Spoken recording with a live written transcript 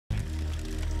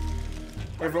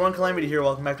Hey everyone, Calamity here.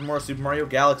 Welcome back to more Super Mario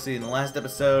Galaxy. In the last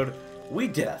episode, we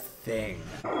did a thing.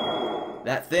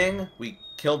 That thing, we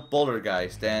killed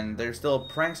Bouldergeist, and there's still a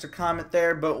prankster comet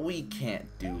there, but we can't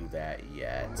do that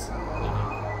yet.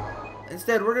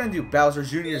 Instead, we're gonna do Bowser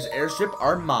Jr.'s Airship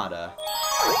Armada.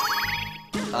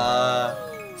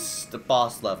 It's the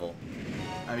boss level.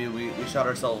 I mean, we shot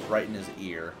ourselves right in his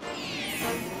ear.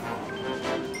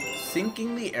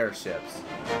 Sinking the airships.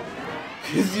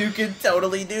 Because you can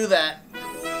totally do that.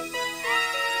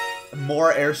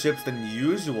 More airships than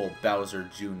usual, Bowser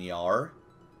Jr.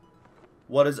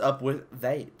 What is up with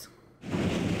that?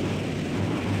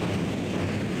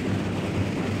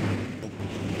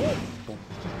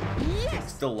 I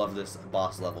still love this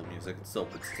boss level music. It's still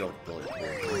really cool.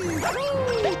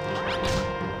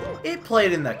 It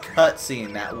played in the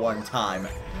cutscene that one time.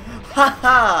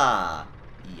 Haha!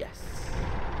 Yes.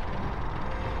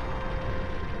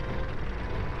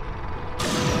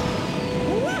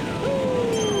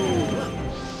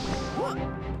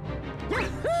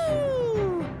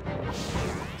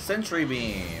 Sentry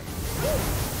beam.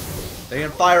 They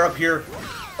can fire up here.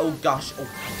 Oh gosh. Oh.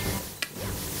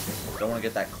 Don't want to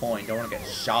get that coin. Don't want to get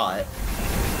shot.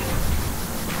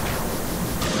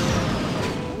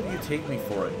 What do you take me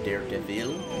for, a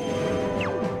daredevil?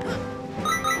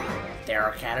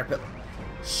 Dare caterpillar.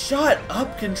 Shut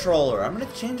up, controller. I'm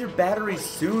gonna change your battery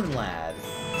soon, lad.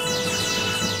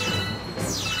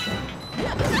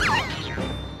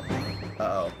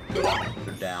 Uh-oh.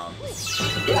 They're down.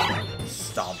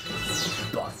 Stomp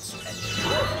butts and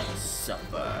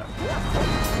suffer.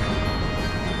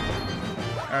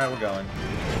 Alright, we're going.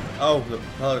 Oh, the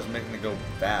propeller's making it go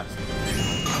fast.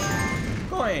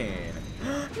 Coin!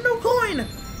 No coin!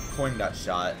 Coin got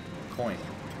shot. Coin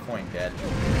dead.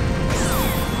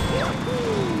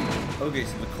 Okay,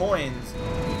 so the coins,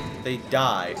 they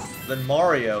die. Then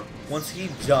Mario, once he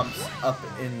jumps up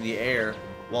in the air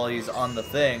while he's on the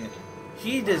thing,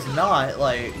 he does not,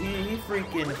 like, he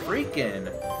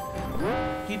freaking.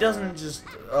 He doesn't just,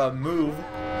 move.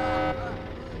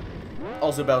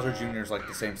 Also, Bowser Jr. is, like,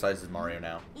 the same size as Mario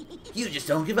now. You just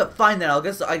don't give up. Fine, then. I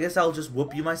guess I'll just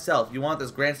whoop you myself. You want this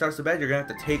Grand Star so bad, you're gonna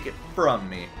have to take it from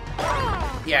me.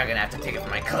 Yeah, I'm gonna have to take it from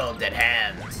my cold, dead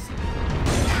hands.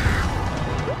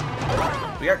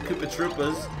 We got Koopa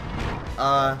Troopas.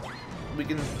 We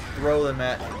can throw them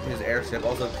at his airship.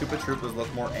 Also, Koopa Troopas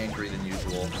look more angry than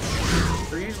usual.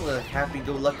 They're usually like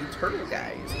happy-go-lucky turtle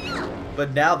guys.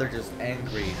 But now they're just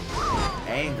angry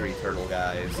turtle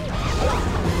guys.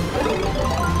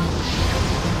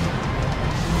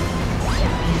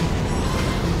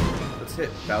 Let's hit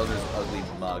Bowser's ugly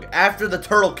mug. After the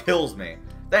turtle kills me.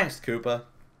 Thanks, Koopa.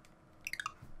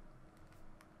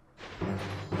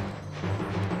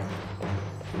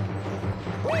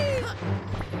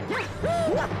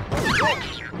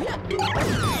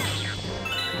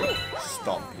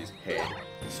 Stomp his head.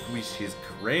 Squish his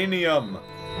cranium.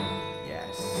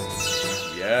 Yes.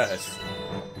 Yes.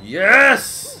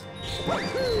 Yes!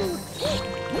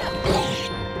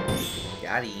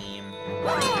 Got him.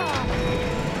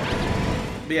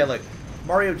 But yeah, like,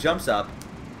 Mario jumps up.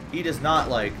 He does not,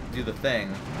 like, do the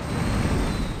thing.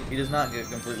 He does not get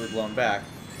completely blown back.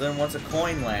 Then once a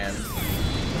coin lands,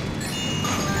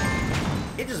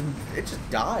 it just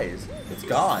dies. It's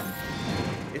gone.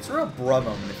 It's a real bruh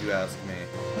moment, if you ask me.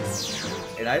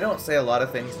 And I don't say a lot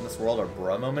of things in this world are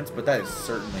bruh moments, but that is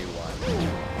certainly one.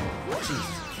 Jesus,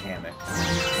 Kamek.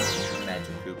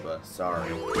 Imagine Koopa. Sorry.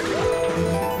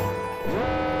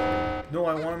 No,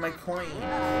 I wanted my coins.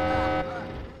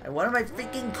 I wanted my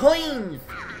freaking coins!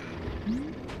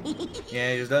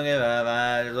 Yeah, just don't give up.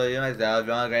 I just look at myself. If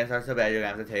you want a Grand Star so bad, you're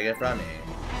gonna have to take it from me.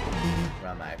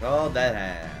 From my cold dead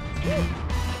hands.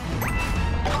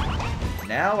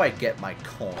 Now I get my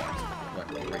coins.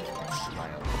 Like a grateful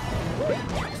child.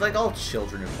 It's like all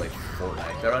children who play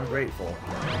Fortnite. They're ungrateful.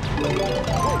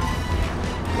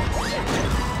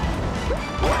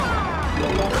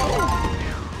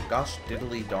 Gosh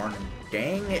diddly darn.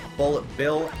 Dang it, Bullet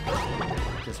Bill.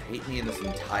 Just hate me in this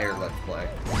entire Let's Play.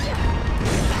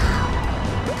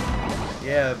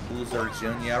 Yeah, Bowser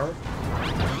Jr.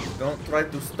 Don't try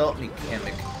to stop me,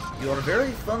 Kamek. You are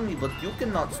very funny, but you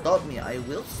cannot stop me. I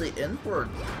will say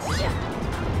N-words.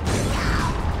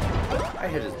 I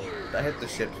hit the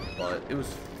ship's butt. It was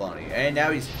funny. And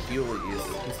now he's furious.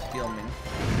 He's filming.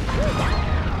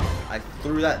 I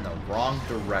threw that in the wrong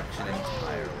direction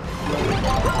entirely.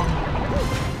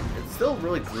 It's still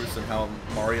really gruesome how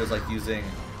Mario's like using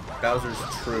Bowser's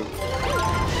troops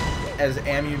as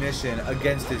ammunition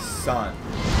against his son.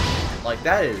 Like,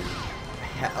 that is...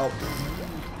 Oh,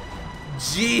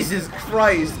 Jesus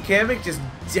Christ! Kamek just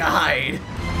died!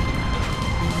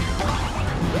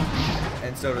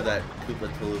 And so did that Koopa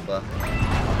Talupa.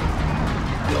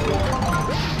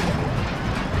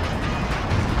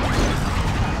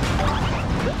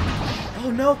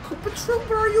 Oh no, Koopa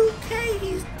Trooper, are you okay?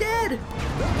 He's dead!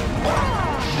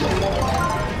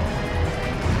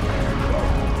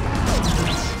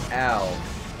 Ow.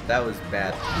 That was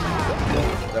bad.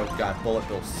 Oh god, Bullet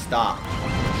Bill, stop.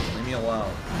 Leave me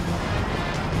alone.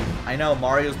 I know,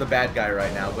 Mario's the bad guy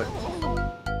right now, but...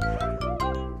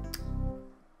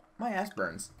 my ass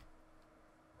burns.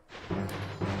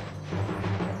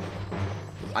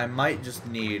 I might just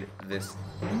need this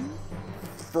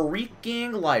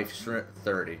freaking life shrimp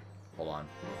 30. Hold on.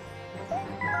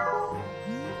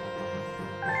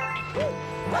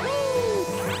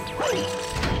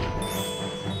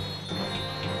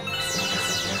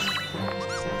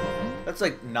 That's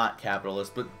like not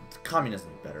capitalist, but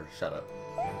communism is better. Shut up.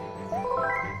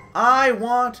 I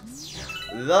want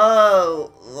the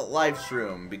life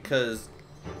shroom because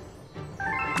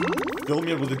fill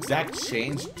me up with exact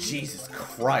change. Jesus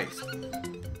Christ.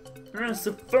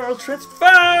 Reservoir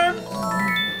transfer!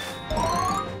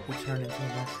 He turned into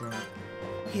a mushroom.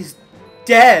 He's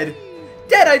dead!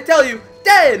 Dead, I tell you!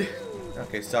 Dead!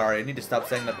 Okay, sorry. I need to stop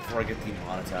saying that before I get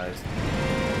demonetized.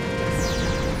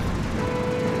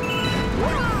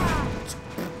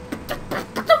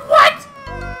 What?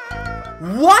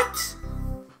 What?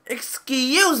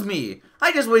 Excuse me!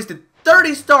 I just wasted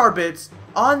 30 star bits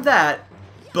on that,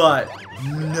 but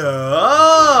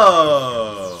no!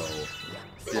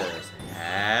 Just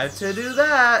had to do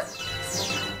that.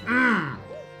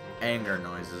 Anger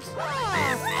noises.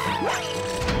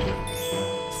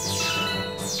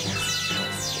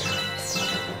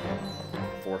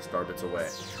 4 star bits away.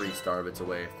 3 star bits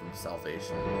away from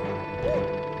salvation.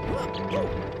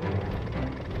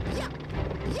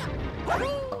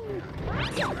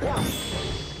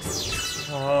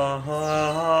 I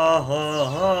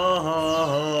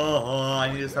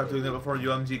need to stop doing that before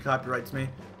UMG copyrights me.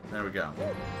 There we go.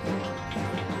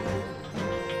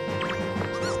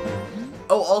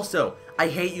 Oh, also, I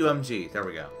hate UMG. There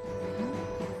we go.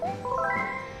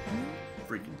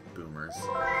 Freaking boomers.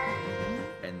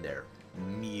 And their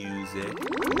music.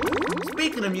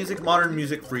 Speaking of music, modern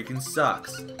music freaking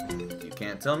sucks. If you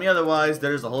can't tell me otherwise,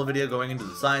 there's a whole video going into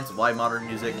the science of why modern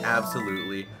music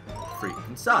absolutely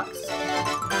freaking sucks.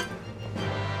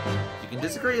 You can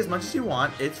disagree as much as you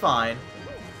want, it's fine,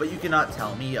 but you cannot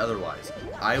tell me otherwise.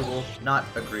 I will not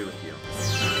agree with you.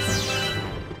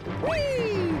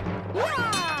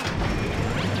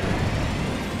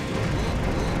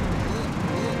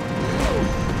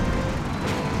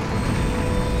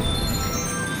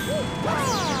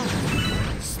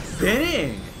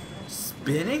 Spinning!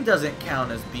 Spinning doesn't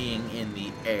count as being in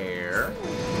the air.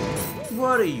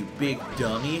 What are you, big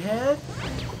dummy head?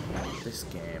 This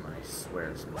game, I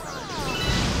swear sometimes.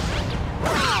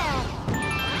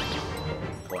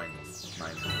 Coins.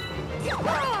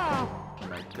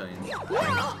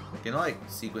 Can I like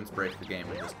sequence break the game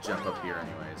and just jump up here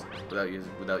anyways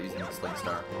without using the sling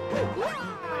star?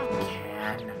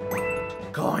 I can.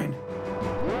 Coin.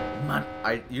 Man,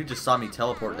 you just saw me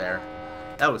teleport there.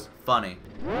 That was funny.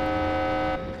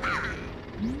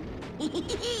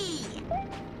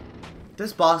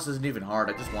 This boss isn't even hard.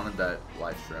 I just wanted that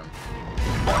life stream.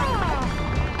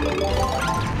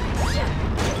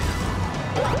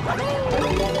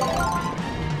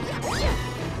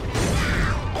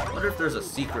 I wonder if there's a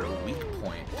secret weak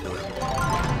point to it.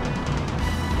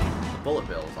 Bullet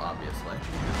bills, obviously.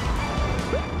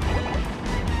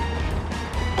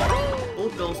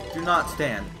 Bullet bills do not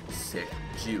stand sick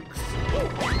jukes.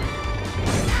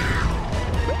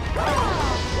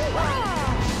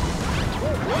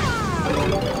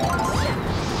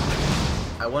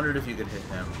 I wondered if you could hit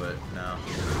him, but no.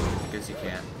 I guess you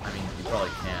can't. I mean, you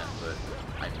probably can, but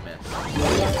I missed.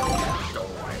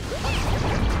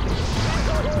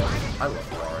 I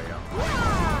love Wario.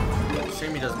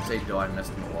 Shame he doesn't say, "Do I miss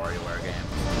the WarioWare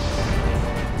games?"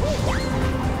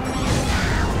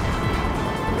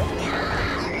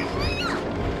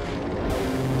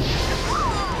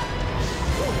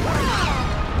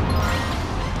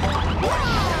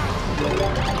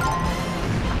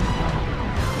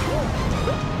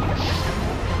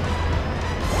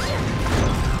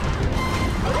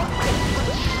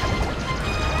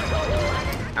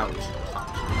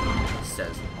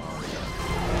 Says Mario.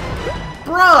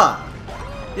 Bruh!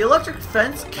 The electric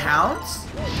fence counts?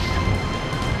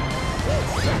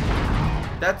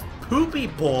 That's poopy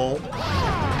bull.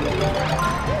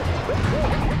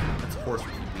 That's horse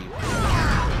pee-pee.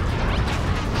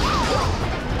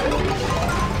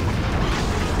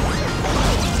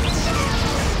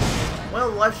 Well,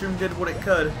 the live stream did what it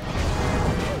could.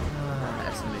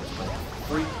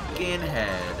 freaking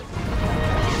head.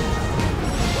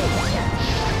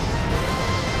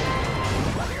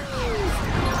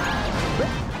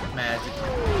 Magic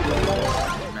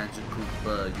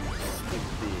Koopa, you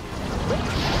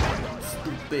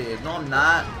stupid. No, I'm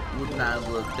not. Would not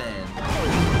look then.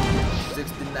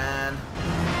 69.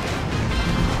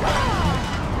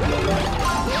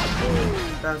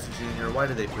 Bowser Jr., why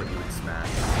did they put you in Smash?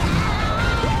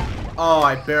 Oh,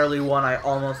 I barely won. I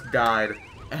almost died.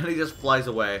 And he just flies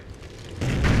away.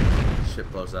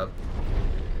 Shit blows up.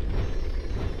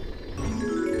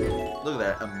 Look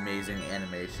at that amazing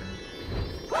animation.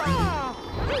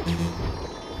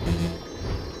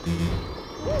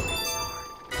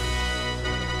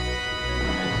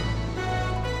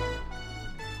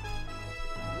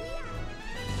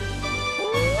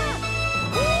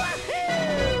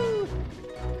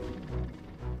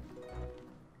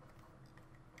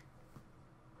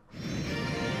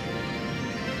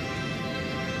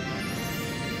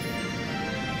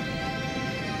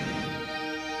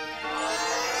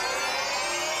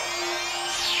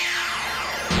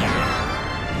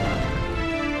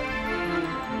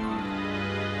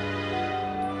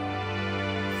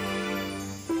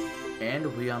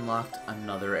 And we unlocked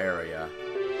another area.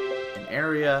 An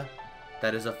area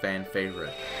that is a fan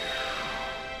favorite.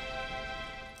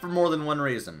 For more than one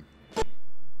reason.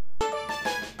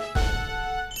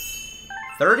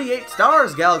 38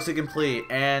 stars, galaxy complete,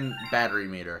 and battery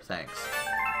meter, thanks.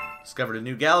 Discovered a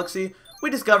new galaxy. We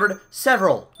discovered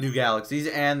several new galaxies,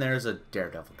 and there's a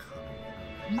Daredevil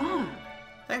coming.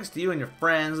 Thanks to you and your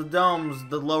friends, the domes,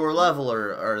 the lower level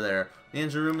are there. The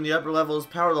engine room in the upper level is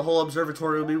powered. The whole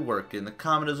observatory will be working. The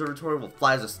Comet Observatory will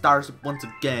fly as a starship once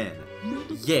again.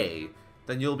 Yay!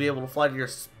 Then you'll be able to fly to your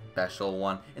special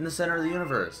one in the center of the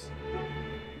universe.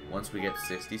 Once we get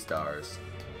 60 stars.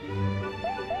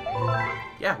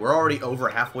 Yeah, we're already over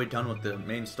halfway done with the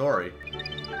main story.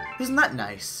 Isn't that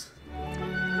nice?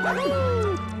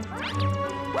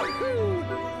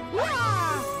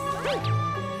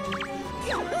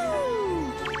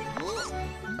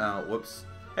 Oh, whoops.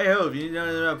 Hey ho, if you know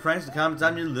anything about pranks and comments,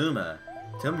 I'm your Luma.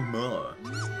 Tell me more.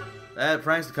 That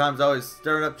pranks and comments always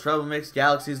stir up trouble, makes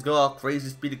galaxies go all crazy,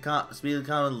 speed of comment,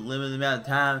 limited amount of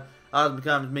time. Awesome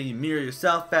comments make you mirror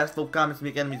yourself, fast full comments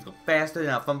make enemies go faster,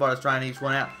 now fun bar is trying each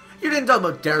one out. You didn't talk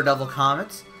about Daredevil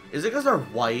comments. Is it because they're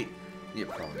white? Yeah,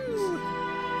 probably is.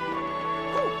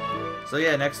 So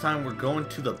yeah, next time we're going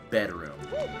to the bedroom.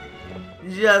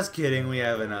 Just kidding, we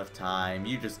have enough time.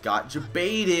 You just got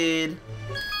jebaited.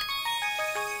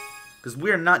 Because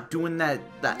we're not doing that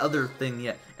other thing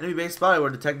yet. Enemy base spotted. We're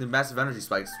detecting massive energy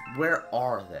spikes. Where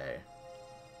are they?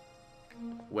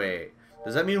 Wait.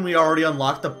 Does that mean we already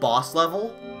unlocked the boss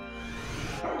level?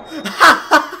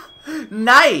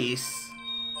 Nice!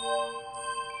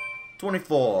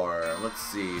 24. Let's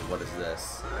see. What is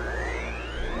this?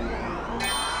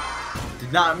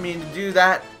 Did not mean to do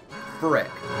that. Frick.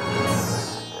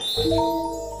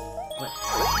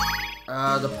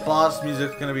 The boss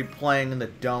music's gonna be playing in the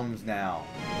domes now.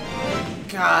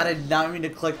 God, I did not mean to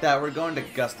click that. We're going to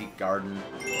Gusty Garden.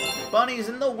 Bunnies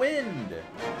in the wind.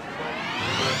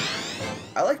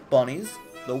 I like bunnies.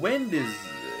 The wind is...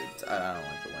 I don't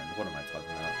like the wind. What am I talking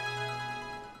about?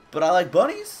 But I like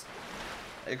bunnies.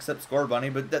 Except Score Bunny,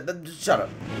 but just shut up.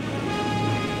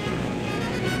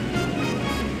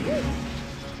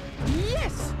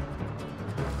 Yes!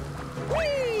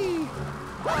 Whee!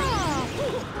 Ah!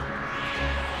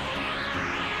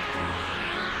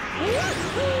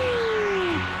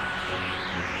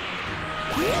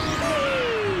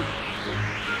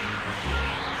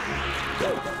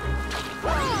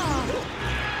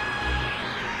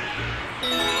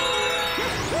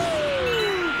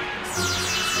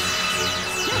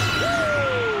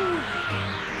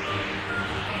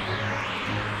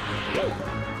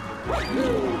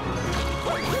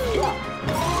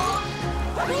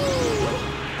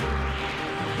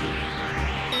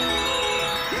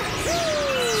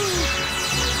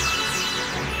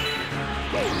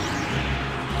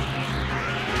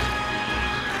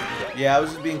 Yeah, I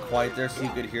was just being quiet there so you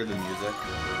could hear the music.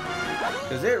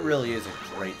 Because it really is a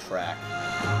great track.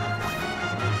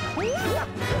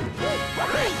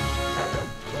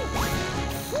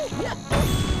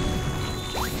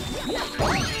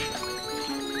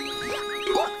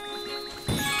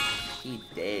 He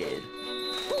dead.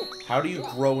 How do you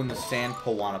grow in the sand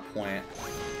piranha plant?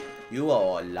 You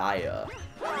are a liar.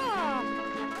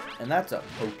 And that's a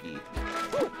pokey.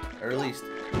 Or at least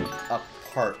a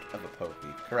part of a pokey.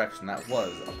 Correction, that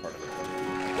was a part of a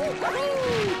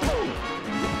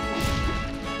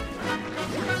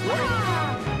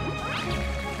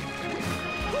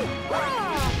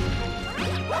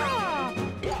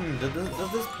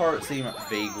does this part seem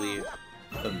vaguely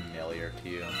familiar to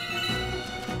you?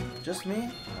 Just me?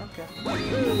 Okay.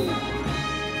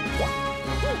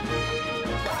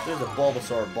 There's a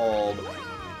Bulbasaur bulb.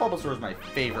 Bulbasaur is my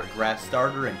favorite grass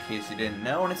starter, in case you didn't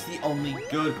know, and it's the only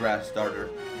good grass starter,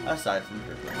 aside from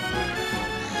Drifter.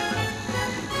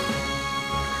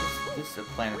 This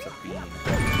planet's a bean.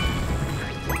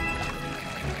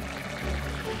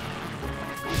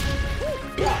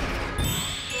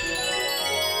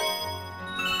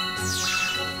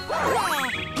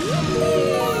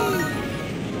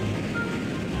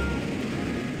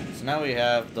 So now we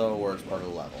have the worst part of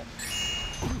the level.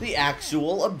 The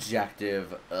actual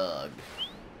objective. Ugh.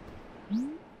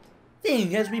 Thing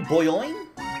has me boiling.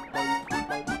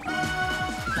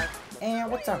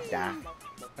 And what's up, Doc?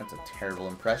 That's a terrible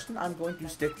impression. I'm going to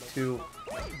stick to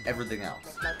everything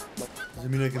else. Does it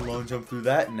mean I can long jump through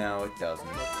that? No, it doesn't.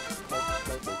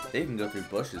 They can go through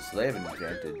bushes, so they have an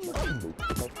advantage.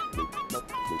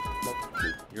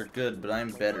 You're good, but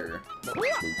I'm better.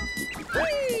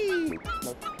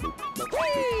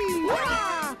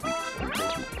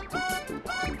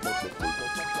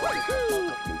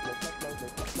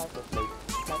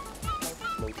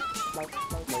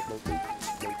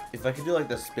 If I could do like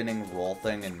the spinning roll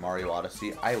thing in Mario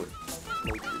Odyssey, I would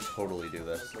totally do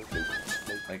this.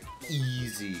 Like,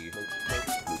 easy.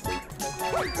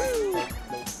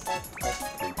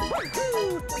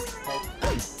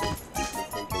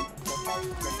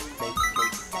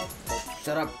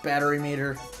 Shut up, battery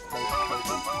meter.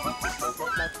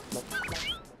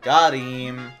 Got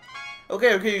him.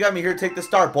 Okay, you got me here. Take the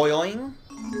star, boiling.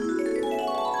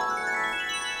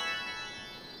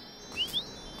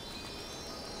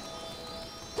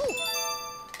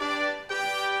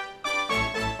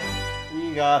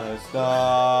 We got a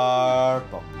star.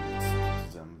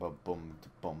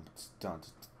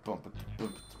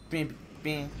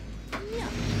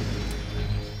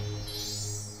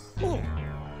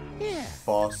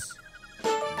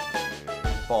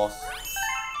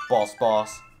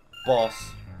 Boss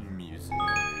music.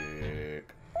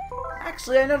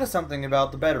 Actually, I noticed something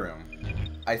about the bedroom.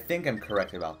 I think I'm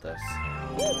correct about this.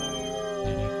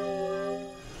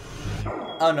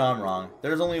 Oh no, I'm wrong.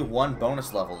 There's only one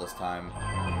bonus level this time.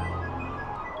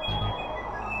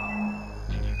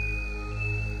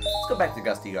 Let's go back to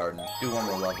Gusty Garden. Do one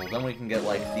more level, then we can get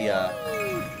like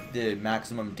the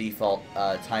maximum default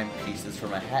timepieces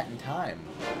from A Hat in Time.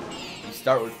 You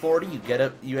start with 40,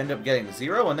 you end up getting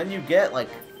 0, and then you get like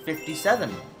 57.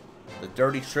 The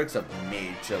dirty tricks of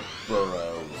Major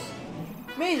Burrows.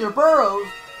 Major Burrows?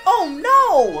 Oh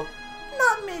no!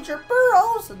 Not Major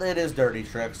Burrows! It is dirty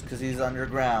tricks because he's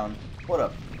underground. What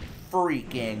a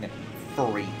freaking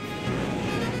freak.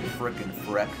 Frickin'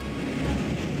 frick.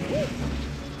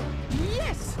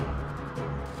 Yes!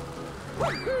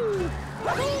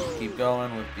 Keep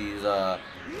going with these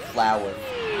flowers.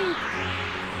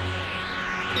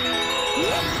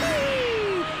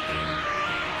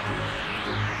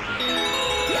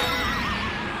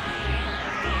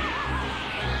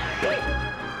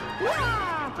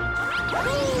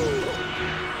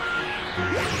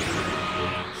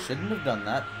 Shouldn't have done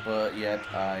that, but yet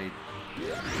I...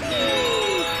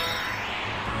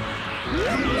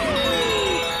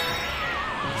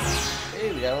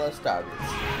 Hey, we got a lot of starters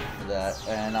for that,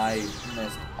 and I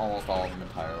missed almost all of them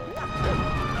entirely.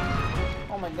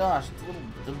 Oh my gosh,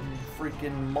 the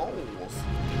freaking moles.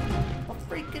 The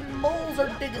freaking moles are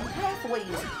digging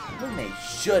pathways when they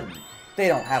shouldn't. They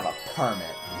don't have a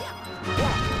permit.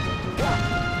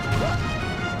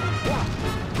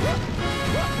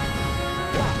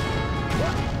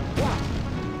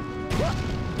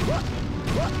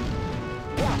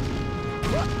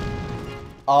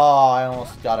 Oh, I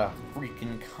almost got a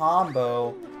freaking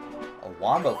combo. A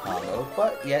wombo combo,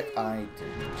 but yet I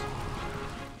didn't.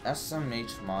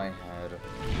 SMH my head.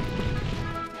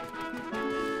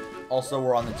 Also,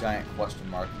 we're on the giant question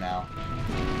mark now.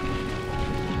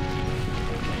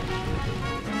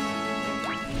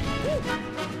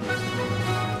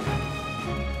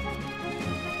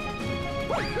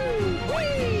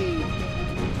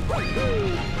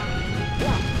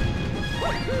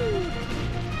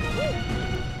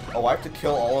 Oh, I have to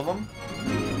kill all of them?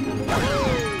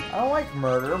 I don't like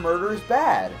murder. Murder is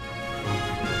bad.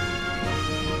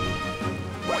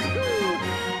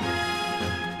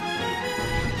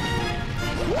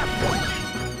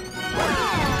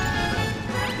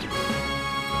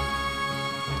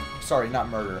 Sorry, not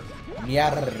murder. I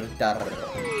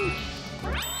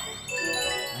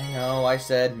know, I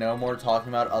said no more talking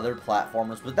about other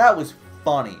platformers, but that was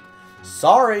funny.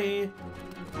 Sorry!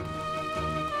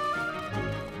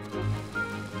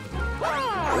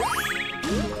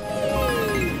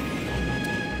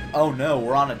 Oh no,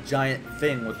 we're on a giant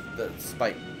thing with the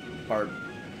spike part.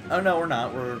 Oh no, we're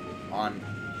not. We're on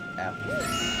apples.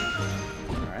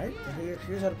 Alright,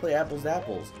 here's how to play apples to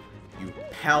apples. You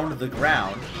pound the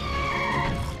ground,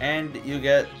 and you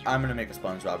get... I'm gonna make a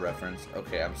SpongeBob reference.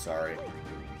 Okay, I'm sorry.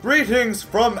 Greetings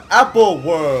from Apple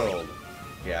World!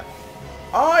 Yeah.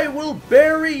 I will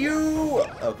bury you!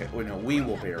 Okay, wait, no, we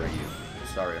will bury you.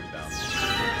 Sorry, I'm dumb.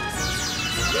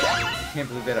 Can't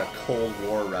believe they had a Cold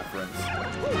War reference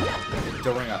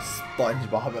during a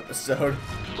SpongeBob episode.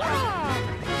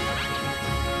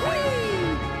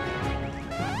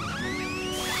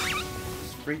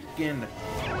 This freaking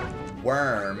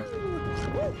worm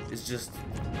is just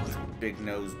big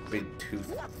nose, big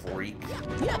tooth freak.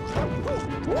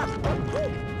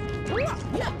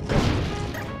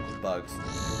 Bugs.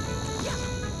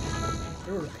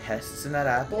 There were pests in that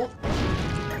apple?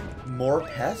 More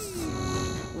pests?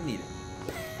 We need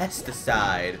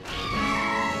pesticide.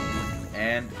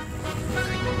 And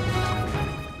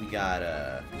we got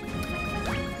a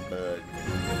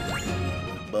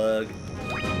bug.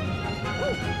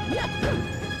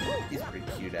 He's pretty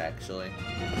cute, actually.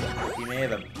 He may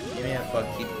have bug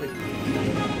teeth, but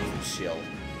he's chill.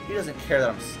 He doesn't care that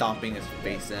I'm stomping his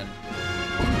face in.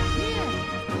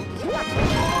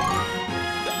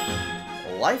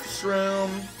 Life shroom.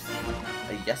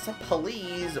 Yes,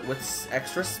 please, with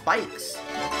extra spikes.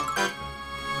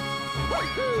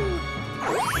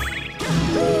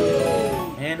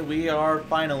 And we are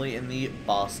finally in the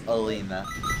boss arena.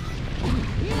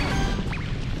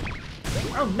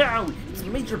 Oh no! It's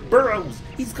Major Burrows!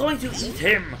 He's going to eat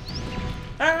him!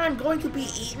 I'm going to be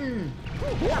eaten!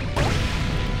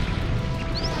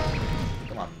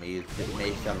 Come on, Major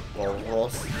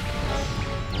Burrows.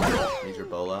 Major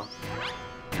Bolo.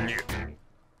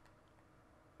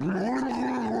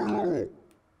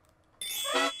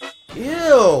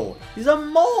 Ew! He's a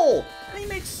mole! And he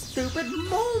makes stupid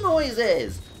mole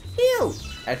noises! Ew!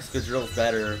 Excadrill's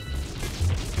better.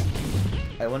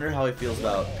 I wonder how he feels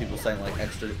about people saying like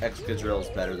Excadrill's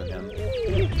better than him.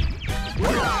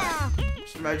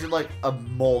 Just imagine like a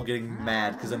mole getting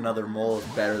mad because another mole is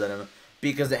better than him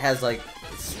because it has like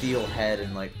steel head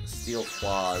and like steel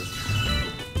claws.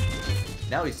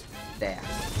 Now he's fast.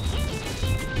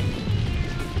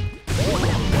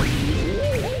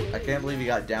 I can't believe he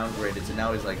got downgraded, so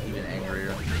now he's like even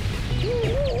angrier.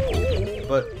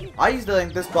 But I used to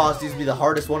think this boss used to be the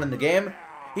hardest one in the game.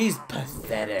 He's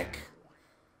pathetic.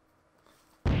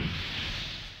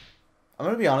 I'm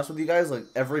gonna be honest with you guys, like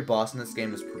every boss in this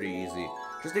game is pretty easy.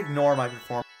 Just ignore my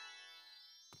performance.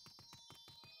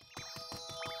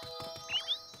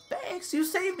 Thanks, you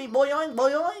saved me, boyoing,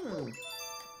 boyoing!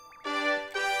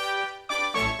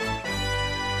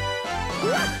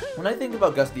 When I think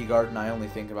about Gusty Garden, I only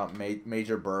think about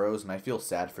Major Burrows, and I feel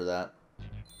sad for that.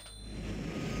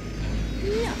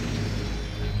 Yeah.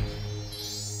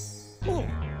 Oh.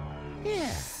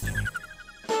 Yeah.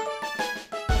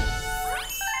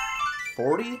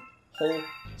 40 whole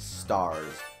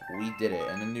stars. We did it,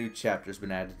 and a new chapter's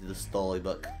been added to the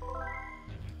storybook.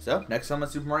 So, next time on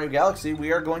Super Mario Galaxy,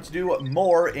 we are going to do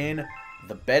more in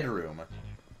the bedroom.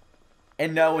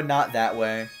 And no, not that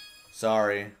way.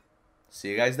 Sorry.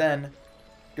 See you guys then.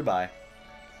 Goodbye.